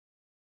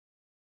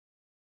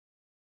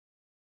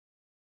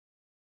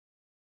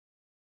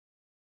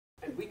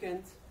and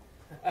weekend.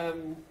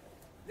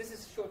 This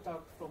is a short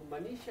talk from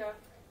Manisha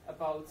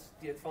about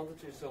the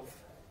advantages of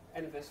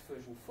NFS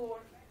version 4.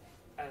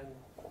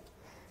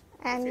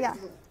 And yeah,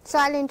 so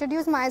I'll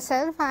introduce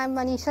myself. I'm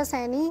Manisha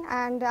Saini,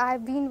 and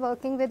I've been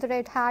working with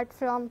Red Hat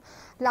from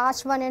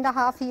last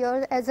 1.5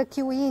 years as a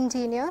QE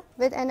engineer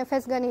with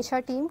NFS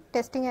Ganesha team,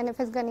 testing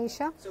NFS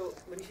Ganesha. So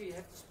Manisha, you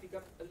have to speak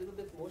up a little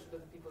bit more so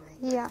that the people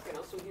can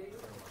also hear you.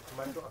 The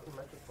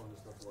microphone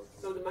is not working.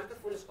 So the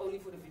microphone is only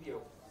for the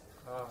video.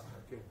 Ah,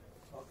 okay.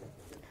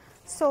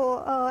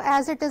 So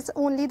as it is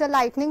only the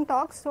lightning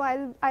talk, so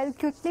I'll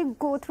quickly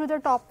go through the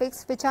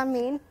topics which are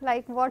main,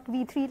 like what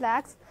V3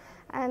 lacks,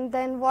 and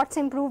then what's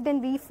improved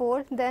in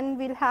V4. Then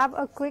we'll have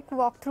a quick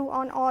walkthrough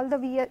on all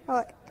the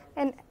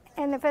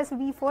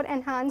NFSV4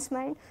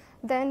 enhancement.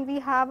 Then we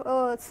have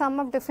a sum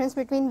of difference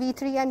between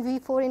V3 and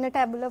V4 in a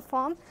tabular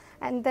form,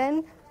 and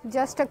then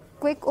just a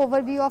quick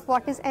overview of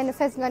what is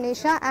NFS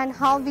Ganesha and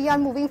how we are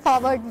moving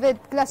forward with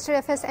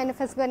ClusterFS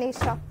NFS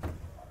Ganesha.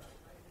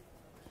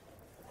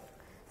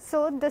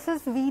 So this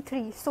is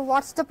V3. So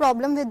what's the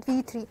problem with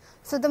V3?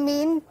 So the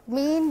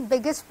main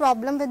biggest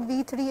problem with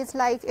V3 is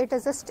like it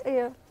is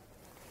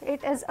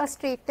a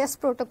straight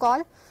test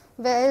protocol,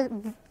 whereas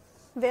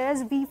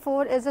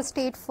V4 is a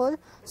stateful.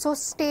 So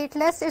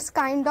stateless is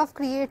kind of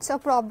creates a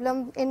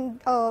problem in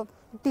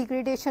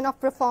degradation of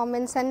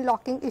performance and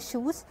locking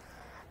issues.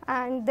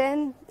 And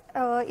then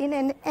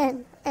in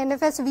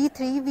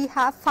NFSV3 we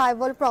have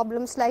firewall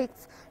problems, like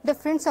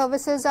different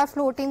services are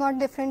floating on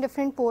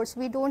different ports.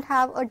 We don't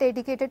have a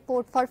dedicated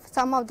port for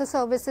some of the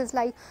services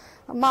like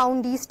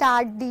MountD,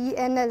 StatD,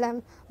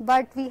 NLM,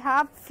 but we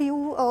have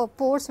few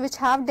ports which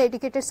have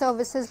dedicated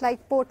services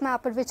like port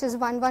mapper, which is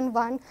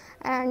 111,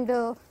 and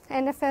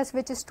NFS,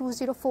 which is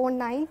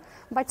 2049,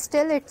 but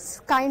still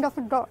it's kind of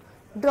a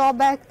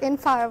drawback in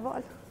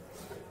firewall.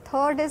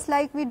 Third is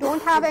like we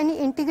don't have any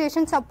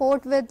integration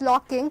support with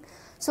locking,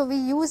 so we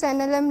use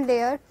NLM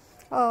layer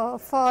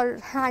for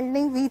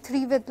handling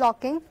V3 with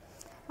locking,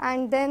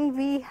 and then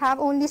we have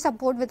only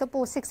support with a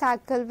POSIX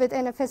ACL with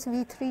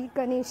NFSV3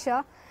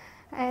 Ganesha,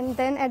 and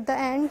then at the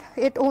end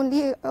it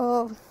only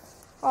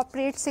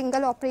operates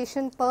single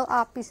operation per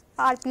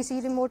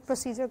RPC remote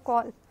procedure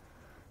call.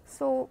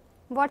 So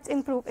what's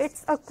improved?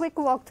 It's a quick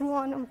walkthrough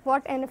on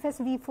what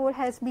NFSV4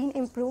 has been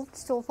improved.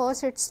 So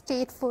first it's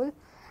stateful,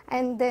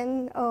 and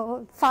then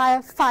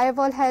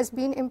firewall has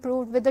been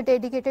improved with the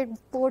dedicated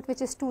port,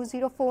 which is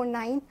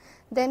 2049.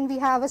 Then we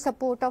have a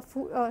support of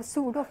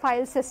pseudo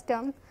file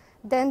system.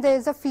 Then there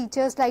is a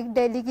features like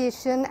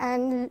delegation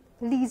and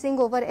leasing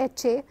over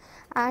HA,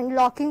 and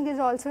locking is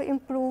also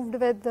improved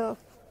with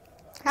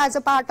as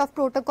a part of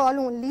protocol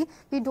only.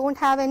 We don't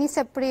have any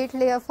separate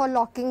layer for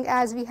locking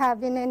as we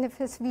have in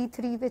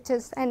NFSV3, which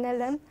is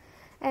NLM.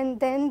 And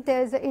then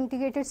there is the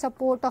integrated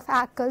support of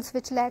ACLs,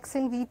 which lacks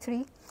in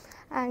V3.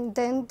 And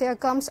then there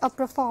comes a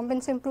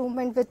performance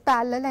improvement with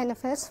parallel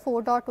NFS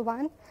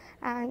 4.1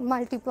 and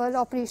multiple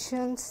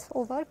operations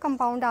over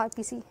compound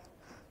RPC.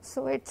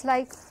 So it's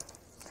like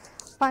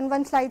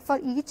one slide for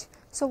each.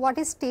 So what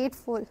is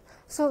stateful?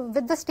 So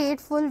with the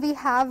stateful we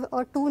have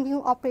two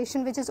new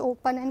operation, which is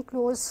open and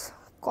close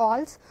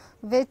calls,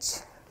 which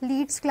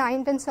leads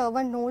client and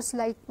server nodes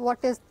like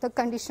what is the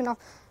condition of,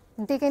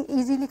 they can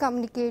easily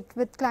communicate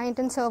with client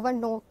and server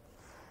node.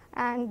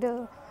 And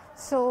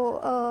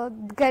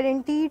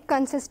guaranteed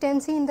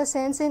consistency in the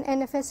sense in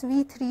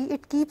NFSV3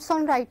 it keeps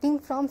on writing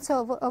from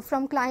server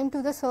from client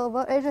to the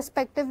server,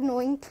 irrespective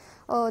knowing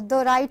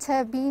the writes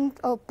have been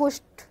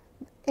pushed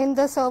in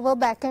the server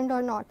backend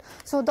or not.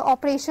 So the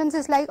operations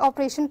is like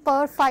operation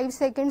per 5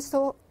 seconds,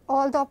 so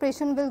all the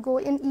operation will go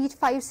in each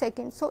 5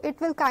 seconds. So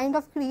it will kind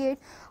of create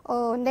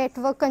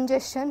network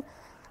congestion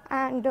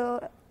and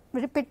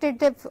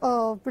repetitive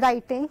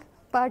writing.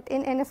 But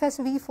in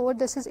NFSV4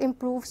 this is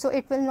improved, so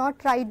it will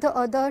not write the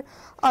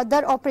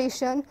other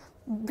operation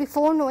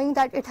before knowing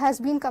that it has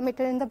been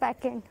committed in the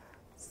backend.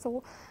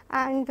 So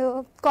and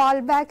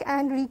callback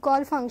and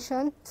recall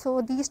function,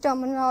 so these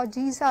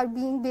terminologies are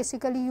being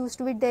basically used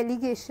with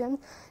delegation.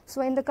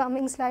 So in the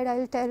coming slide I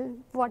will tell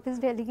what is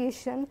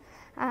delegation.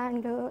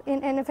 And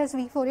in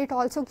NFSV4 it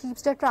also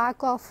keeps the track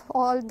of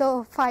all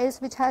the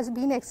files which has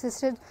been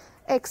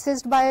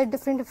accessed by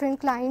different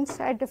clients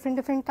at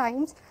different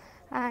times.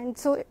 And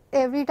so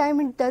every time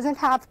it doesn't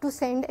have to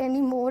send any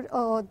more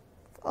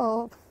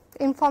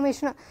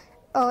information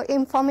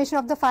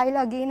of the file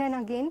again and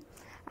again,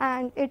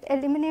 and it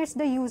eliminates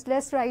the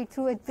useless write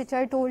through it, which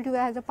I told you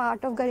as a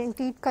part of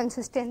guaranteed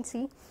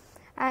consistency.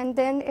 And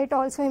then it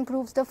also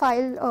improves the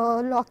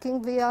file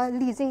locking via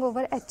leasing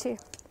over HA.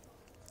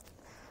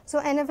 So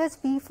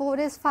NFSV4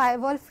 is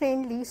firewall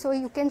friendly, so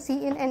you can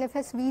see in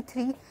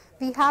NFSV3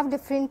 we have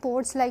different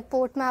ports like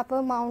port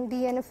mapper, MountD,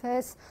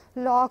 NFS,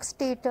 log,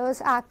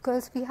 status,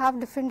 ACLs. We have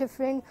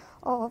different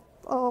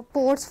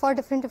ports for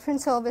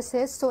different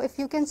services. So if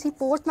you can see,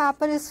 port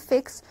mapper is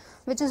fixed,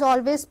 which is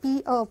always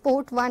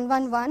port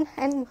 111,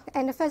 and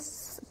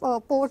NFS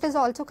port is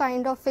also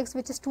kind of fixed,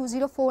 which is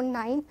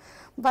 2049.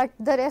 But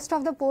the rest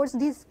of the ports,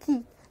 these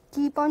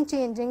keep on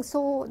changing.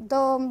 So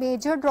the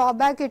major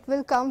drawback it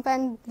will come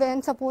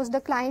when suppose the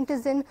client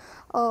is in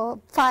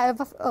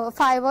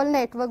firewall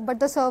network, but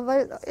the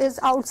server is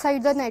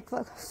outside the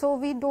network. So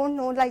we don't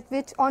know like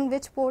on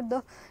which port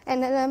the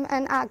NLM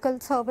and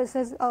ACL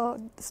services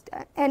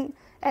and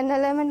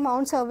NLM and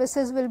mount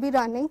services will be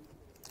running.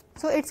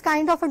 So it's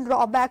kind of a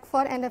drawback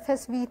for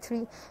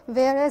NFSV3,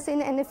 whereas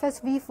in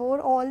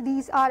NFSV4 all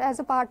these are as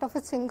a part of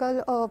a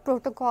single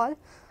protocol,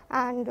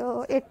 and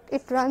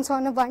it runs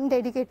on a one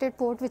dedicated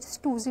port, which is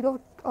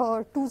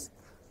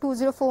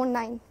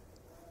 2049.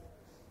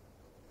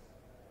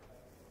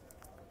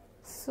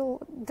 So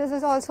this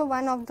is also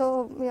one of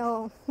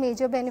the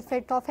major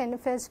benefit of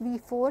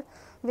NFSV4,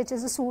 which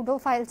is a pseudo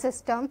file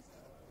system.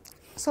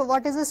 So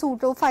what is a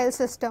pseudo file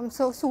system?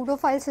 So pseudo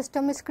file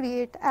system is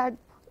created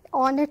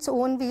on its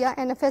own via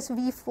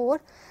NFSV4,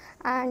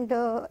 and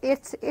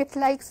it's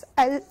like,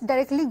 I'll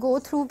directly go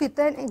through with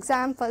an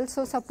example.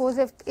 So suppose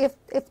if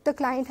the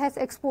client has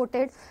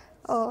exported,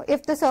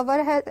 if the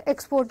server has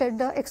exported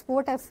the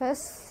export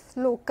FS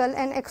local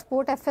and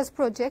export FS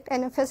project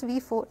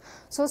NFSV4.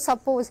 So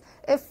suppose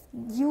if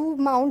you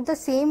mount the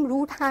same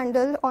root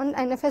handle on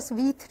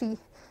NFSV3,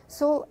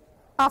 so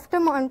after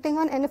mounting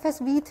on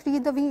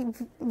NFSV3, the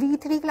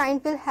V3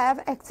 client will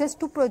have access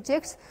to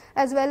projects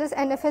as well as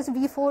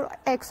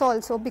NFSV4X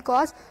also,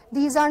 because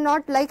these are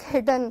not like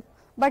hidden.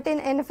 But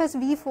in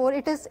NFSV4,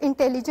 it is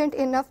intelligent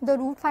enough, the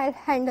root file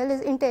handle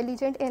is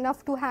intelligent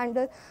enough to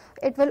handle,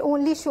 it will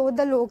only show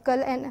the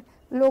local and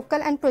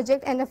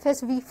project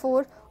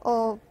NFSV4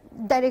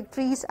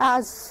 directories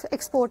as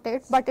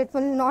exported, but it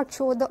will not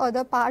show the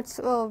other parts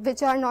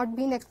which are not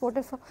being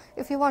exported. So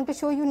if you want to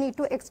show, you need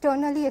to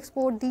externally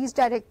export these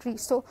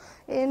directories. So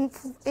in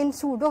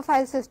pseudo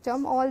file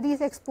system, all these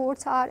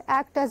exports are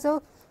act as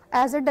a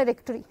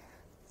directory.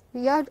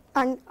 We are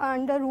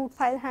under root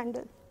file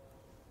handle.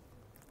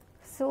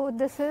 So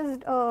this is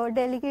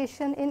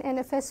delegation in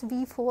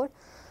NFSV4.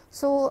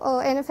 So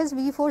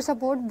NFSV4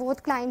 support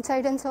both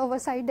client-side and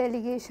server-side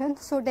delegation.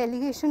 So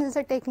delegation is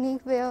a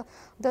technique where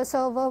the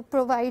server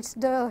provides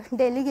the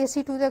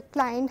delegacy to the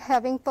client,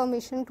 having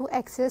permission to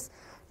access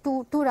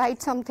to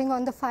write something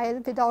on the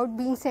file without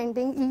being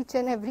sending each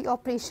and every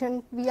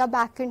operation via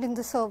backend in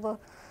the server.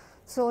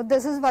 So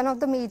this is one of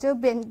the major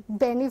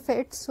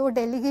benefits. So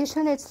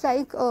delegation, it's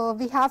like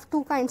we have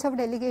two kinds of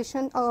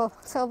delegation.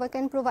 Server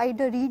can provide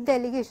the read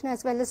delegation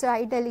as well as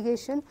write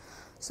delegation.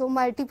 So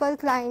multiple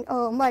client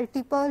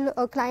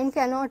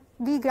cannot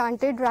be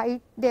granted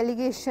write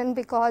delegation,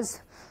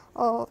 because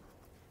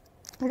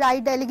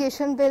write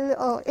delegation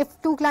will,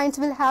 if two clients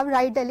will have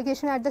write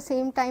delegation at the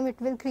same time, it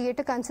will create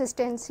a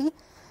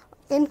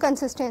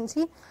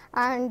inconsistency,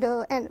 and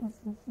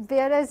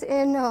whereas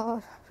in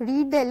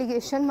read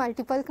delegation,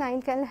 multiple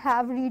client can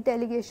have read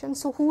delegation.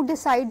 So who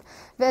decide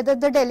whether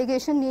the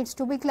delegation needs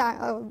to be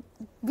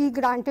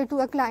granted to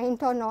a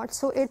client or not?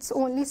 So it's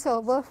only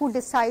server who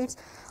decides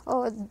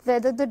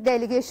whether the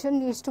delegation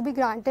needs to be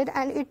granted,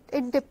 and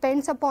it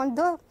depends upon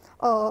the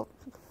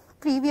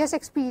previous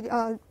accessing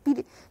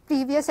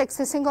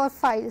of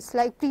files,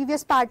 like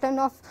previous pattern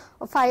of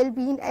a file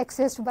being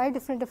accessed by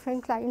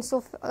different clients.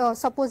 So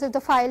suppose if the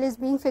file is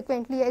being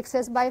frequently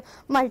accessed by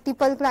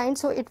multiple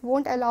clients, so it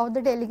won't allow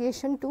the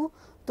delegation to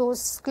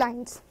those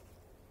clients.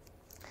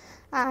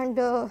 And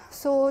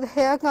so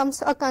here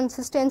comes a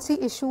consistency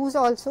issues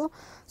also.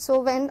 So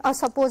when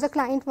suppose a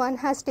client 1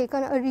 has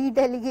taken a read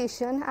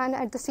delegation, and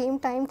at the same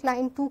time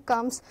client 2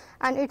 comes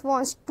and it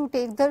wants to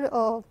take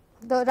the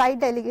write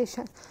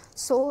delegation.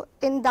 So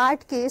in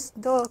that case,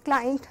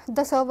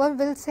 the server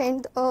will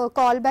send a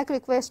callback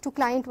request to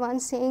client 1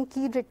 saying,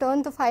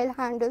 return the file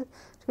handle,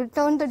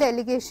 return the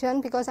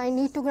delegation, because I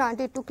need to grant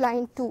it to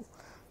client 2.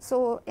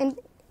 So in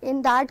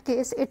that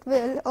case, it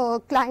will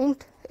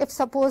client, if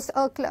suppose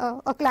a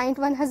client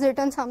 1 has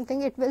written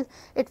something, it will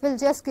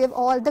just give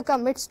all the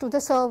commits to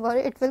the server.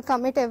 It will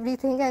commit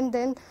everything, and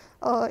then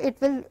it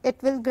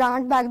will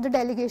grant back the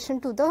delegation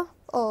to the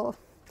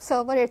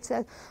server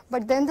itself.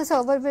 But then the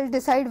server will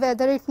decide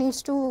whether it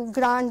needs to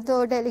grant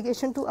the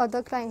delegation to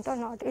other client or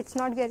not. It's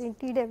not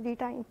guaranteed every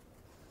time.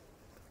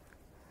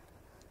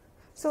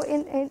 So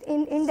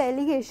in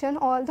delegation,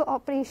 all the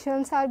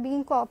operations are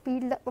being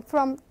copied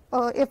from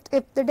if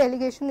the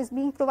delegation is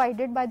being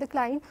provided by the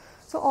client.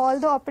 So all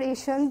the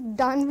operation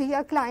done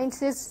via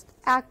clients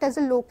act as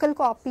a local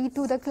copy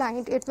to the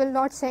client. It will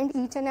not send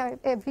each and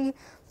every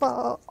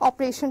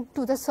operation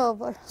to the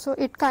server. So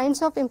it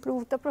kinds of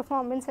improves the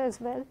performance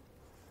as well.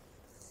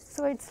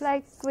 So it's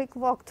like quick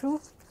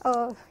walkthrough.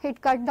 It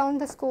cut down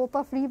the scope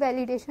of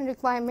revalidation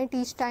requirement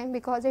each time,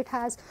 because it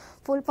has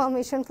full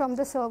permission from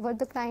the server.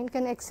 The client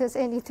can access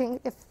anything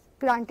if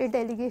granted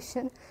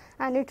delegation,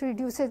 and it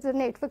reduces the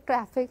network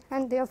traffic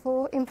and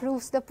therefore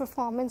improves the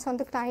performance on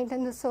the client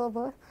and the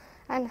server,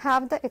 and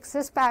have the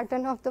access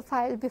pattern of the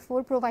file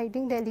before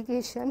providing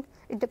delegation.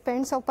 It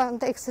depends upon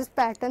the access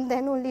pattern,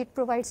 then only it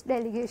provides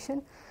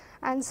delegation.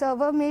 And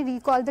server may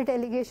recall the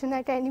delegation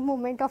at any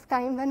moment of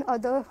time when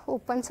other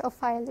opens a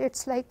file.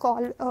 It's like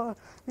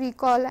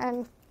recall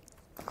and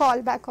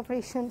callback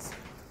operations.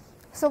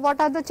 So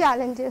what are the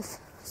challenges?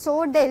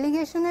 So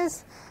delegation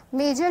is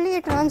majorly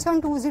it runs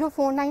on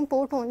 2049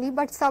 port only,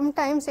 but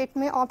sometimes it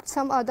may opt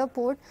some other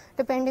port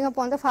depending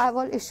upon the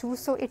firewall issue.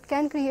 So it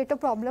can create a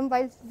problem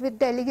with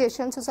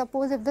delegation. So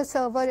suppose if the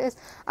server is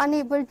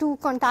unable to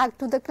contact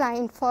to the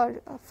client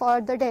for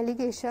the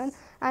delegation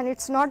and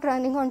it's not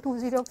running on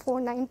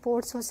 2049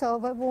 port, so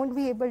server won't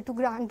be able to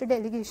grant the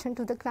delegation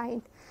to the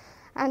client.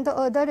 And the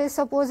other is,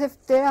 suppose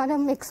if there are a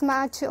mix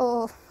match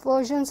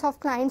versions of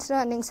clients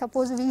running,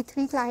 suppose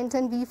V3 clients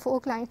and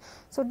V4 clients,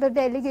 so the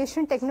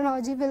delegation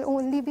technology will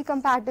only be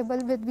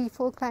compatible with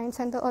V4 clients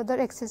and the other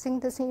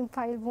accessing the same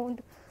file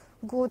won't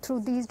go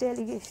through these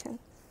delegation.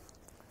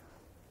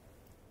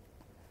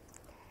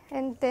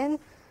 And then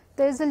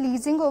there is a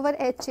leasing over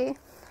HA.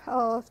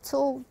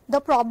 So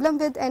the problem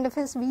with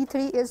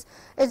NFSV3 is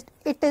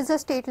it is a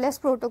stateless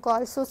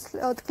protocol. So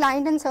the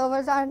client and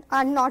servers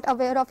are not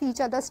aware of each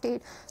other's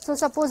state. So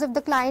suppose if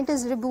the client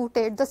is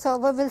rebooted, the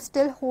server will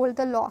still hold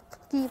the lock,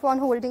 keep on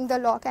holding the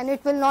lock, and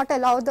it will not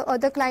allow the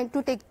other client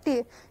to take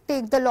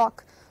the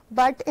lock.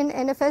 But in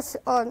NFS,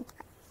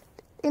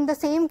 in the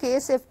same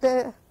case,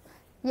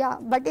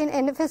 but in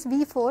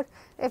NFSV4,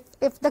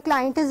 if the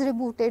client is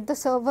rebooted, the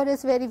server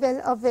is very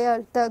well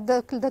aware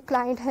the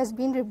client has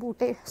been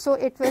rebooted. So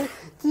it will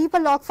keep a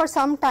lock for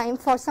some time,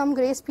 for some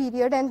grace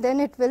period, and then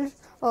it will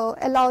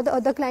allow the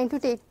other client to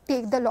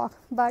take the lock.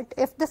 But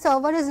if the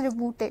server is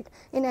rebooted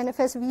in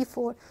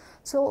NFSV4,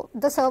 so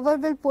the server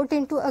will put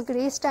into a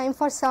grace time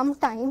for some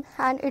time,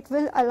 and it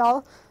will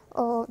allow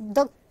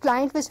the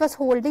client which was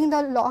holding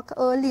the lock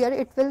earlier,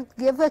 it will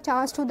give a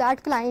chance to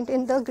that client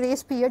in the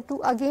grace period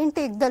to again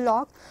take the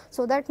lock,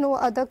 so that no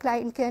other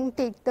client can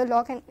take the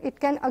lock and it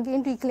can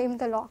again reclaim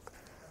the lock.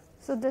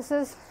 So this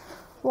is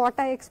what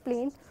I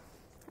explained.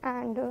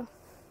 And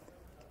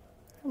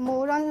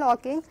more on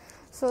locking.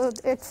 So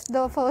it's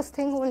the first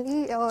thing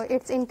only,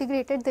 it's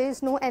integrated. There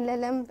is no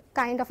LLM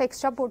kind of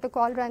extra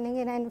protocol running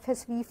in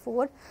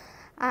NFSV4.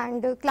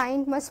 And the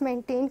client must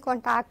maintain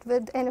contact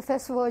with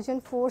NFS version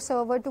 4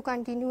 server to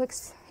continue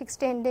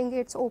extending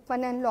its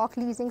open and lock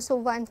leasing. So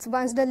once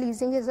the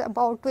leasing is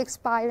about to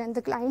expire and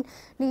the client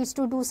needs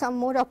to do some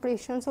more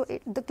operations, so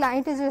the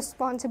client is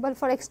responsible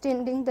for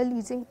extending the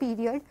leasing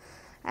period.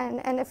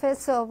 And NFS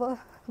server,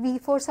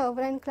 V4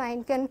 server and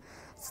client can,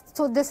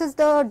 so this is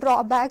the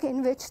drawback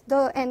in which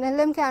the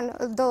NLM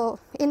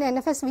in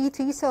NFS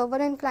V3 server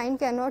and client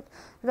cannot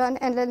run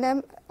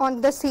LLM on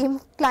the same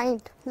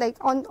client, like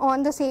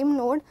on the same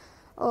node.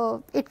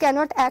 It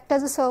cannot act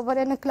as a server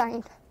and a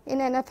client in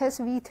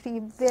NFS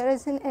V3,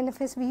 whereas in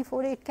NFS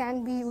V4 it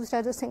can be used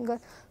as a single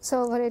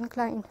server and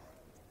client.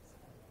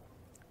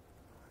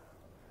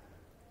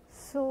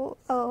 So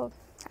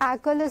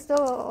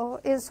ACL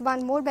is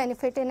one more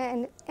benefit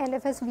in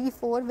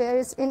NFSV4,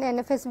 whereas in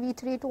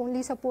NFSV3 it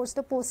only supports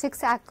the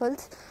POSIX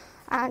ACLs,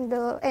 and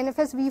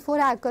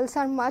NFSV4 ACLs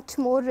are much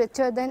more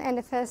richer than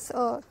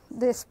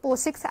this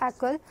POSIX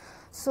ACL.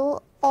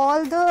 So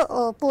all the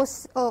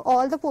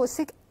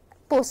POSIX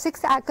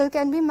ACL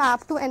can be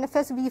mapped to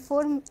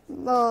NFSV4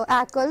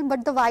 ACL,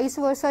 but the vice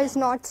versa is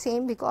not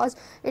same because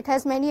it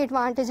has many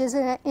advantages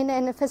in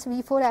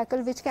NFSV4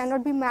 ACL which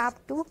cannot be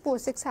mapped to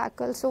POSIX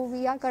ACL. So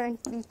we are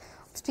currently,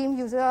 Stream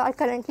users are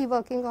currently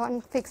working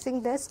on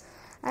fixing this.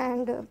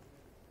 And in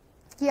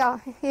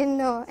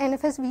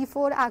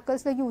NFSV4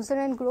 ACLs, the user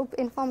and group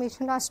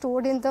information are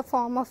stored in the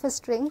form of a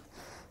string,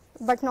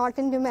 but not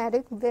in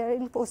numeric, where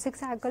in POSIX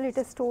ACL it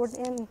is stored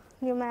in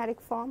numeric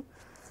form.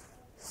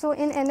 So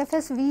in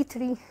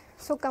NFSV3,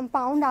 so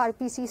compound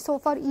RPC, so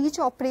for each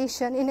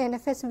operation in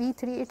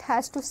NFSV3, it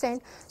has to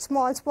send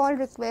small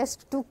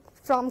requests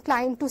from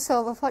client to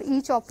server for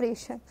each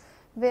operation,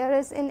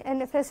 whereas in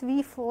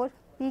NFSV4,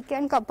 we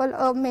can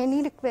couple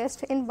many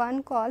requests in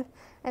one call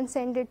and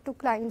send it to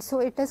client. So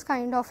it is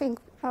kind of,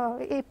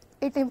 it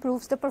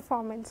improves the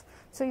performance.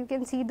 So you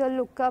can see the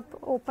lookup,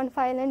 open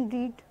file and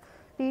read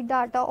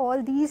data,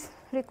 all these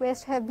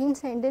requests have been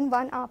sent in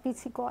one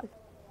RPC call.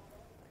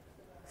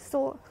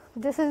 So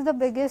this is the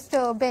biggest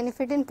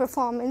benefit in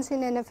performance in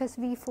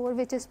NFSV4,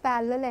 which is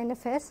parallel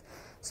NFS.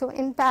 So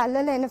in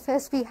parallel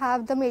NFS, we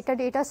have the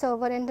metadata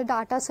server and the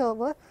data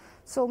server.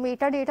 So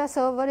metadata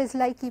server is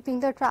like keeping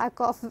the track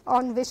of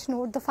on which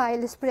node the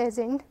file is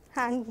present,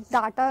 and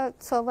data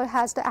server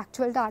has the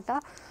actual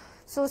data.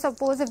 So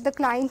suppose if the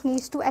client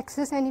needs to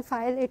access any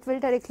file, it will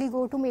directly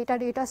go to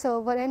metadata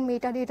server, and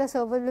metadata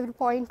server will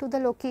point to the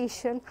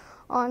location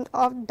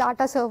of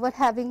data server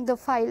having the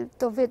file,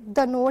 with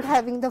the node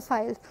having the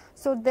file.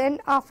 So then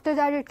after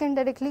that it can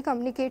directly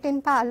communicate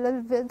in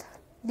parallel with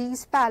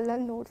these parallel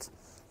nodes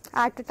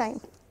at a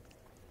time.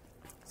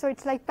 So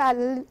it's like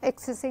parallel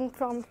accessing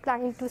from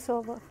client to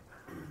server.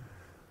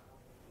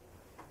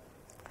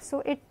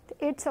 So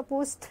it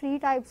supports three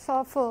types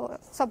of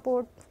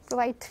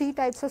provide three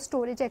types of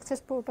storage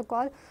access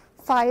protocol: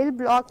 file,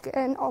 block,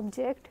 and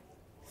object.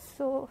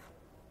 So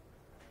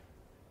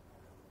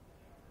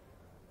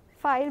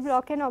file,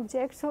 block, and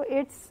object. So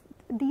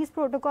these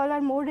protocols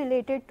are more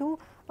related to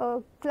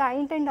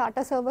client and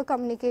data server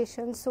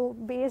communication. So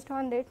based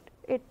on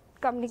it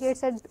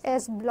communicates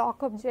as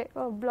block, object,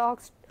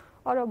 blocks,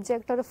 or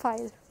object or a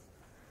file.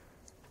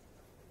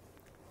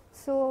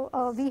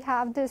 So we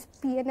have this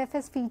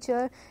PNFS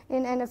feature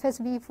in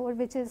NFSV4,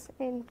 which is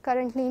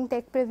currently in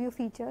tech preview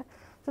feature.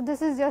 So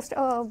this is just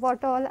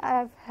what all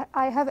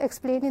I have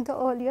explained in the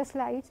earlier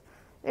slides.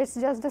 It's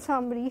just the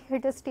summary.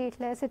 It is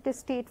stateless, it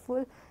is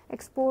stateful.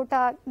 Export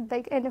are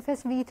like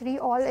NFSV3,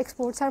 all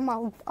exports are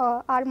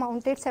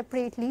mounted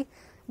separately.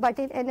 But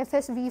in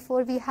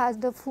NFSV4 we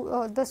have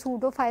the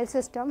pseudo file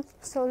system.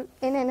 So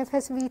in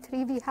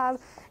NFSV3 we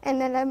have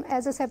NLM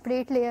as a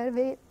separate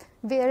layer,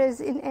 whereas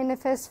in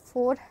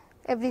NFS4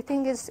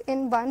 everything is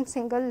in one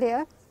single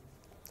layer.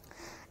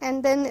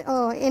 And then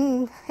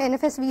in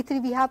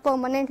NFSV3 we have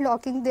permanent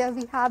locking. There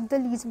we have the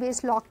lease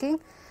based locking,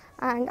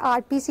 and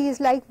RPC is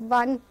like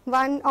one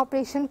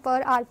operation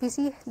per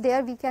RPC.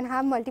 There we can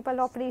have multiple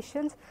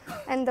operations,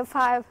 and the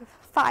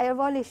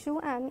firewall issue,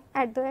 and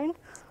at the end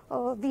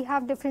we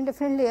have different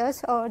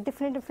layers,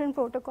 different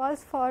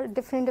protocols for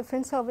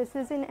different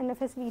services in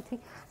NFSV3.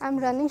 I'm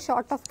running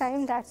short of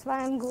time, that's why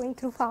I'm going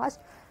through fast.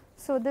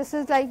 So this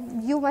is like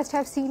you must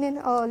have seen in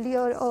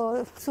earlier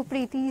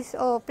Supriti's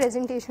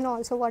presentation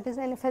also, what is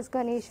NFS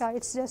Ganesha.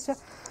 It's just a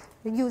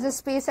user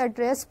space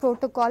address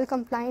protocol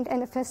compliant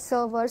NFS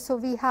server. So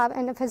we have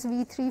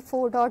NFSV3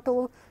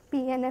 4.0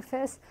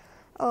 PNFS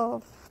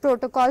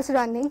protocols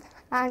running,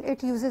 and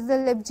it uses the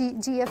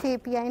libgf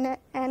API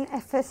and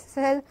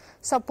FSL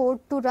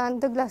support to run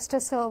the cluster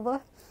server.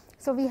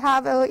 So we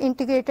have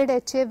integrated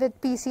HA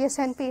with PCS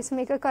and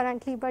pacemaker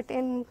currently, but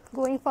in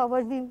going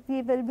forward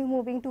we will be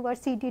moving towards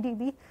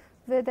CTDB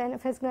with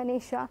NFS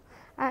Ganesha,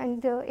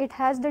 and it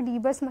has the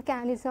debus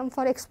mechanism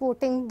for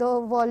exporting the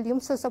volume.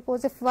 So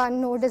suppose if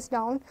one node is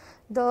down,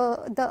 the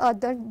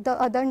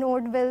other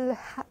node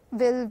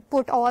will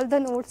put all the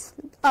nodes,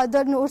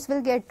 other nodes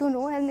will get to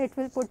know, and it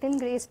will put in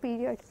grace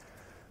period.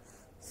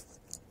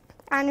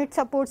 And it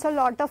supports a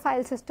lot of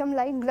file system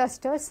like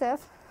Gluster,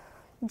 Ceph,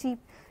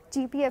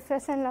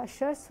 GPFS and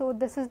Lusher. So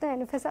this is the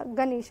NFS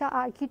Ganesha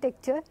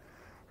architecture,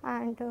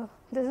 and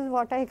this is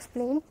what I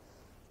explained.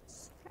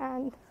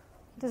 And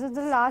this is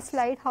the last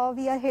slide, how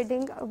we are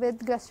heading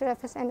with Gluster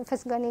FS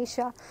NFS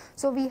Ganesha.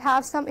 So we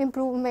have some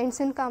improvements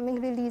in coming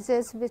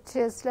releases, which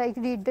is like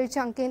reader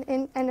chunking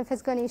in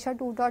NFS Ganesha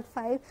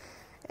 2.5.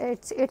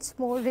 It's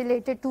more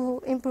related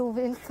to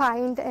improving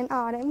find and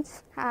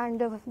RMs,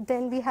 and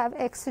then we have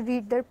X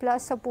Reader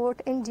Plus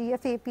support in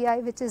GF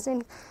API, which is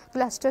in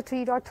Cluster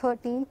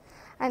 3.13,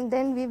 and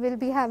then we will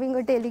be having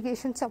a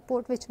delegation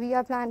support, which we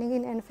are planning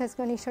in NFS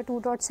Ganesha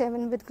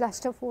 2.7 with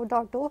Cluster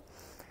 4.0.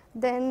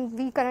 Then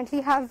we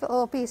currently have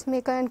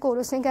Pacemaker and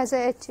Corosync as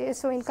a HA,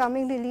 so in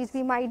coming release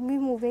we might be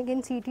moving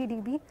in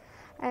CTDB,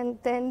 and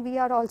then we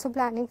are also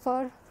planning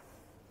for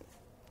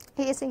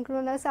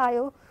asynchronous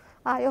IO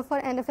for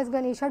NFS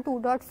Ganesha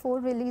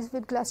 2.4 release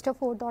with Cluster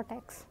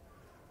 4.x.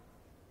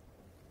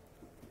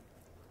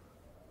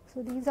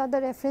 So these are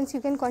the reference.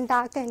 You can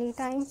contact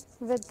anytime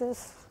with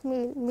this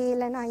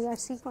mail and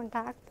IRC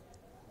contact.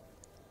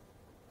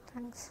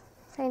 Thanks.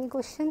 Any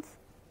questions?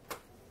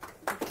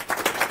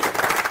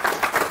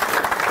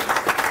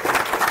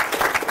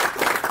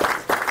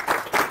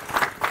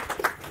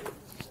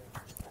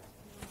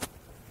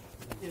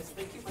 Yes,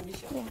 thank you,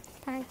 Manisha. Yeah,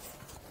 thanks.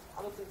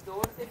 I'll open the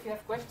door. If you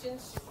have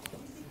questions,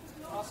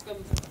 ask them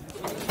to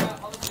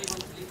Manisha. Others may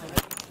want to leave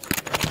already.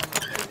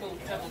 People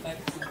travel back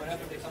to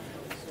wherever they come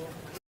from. So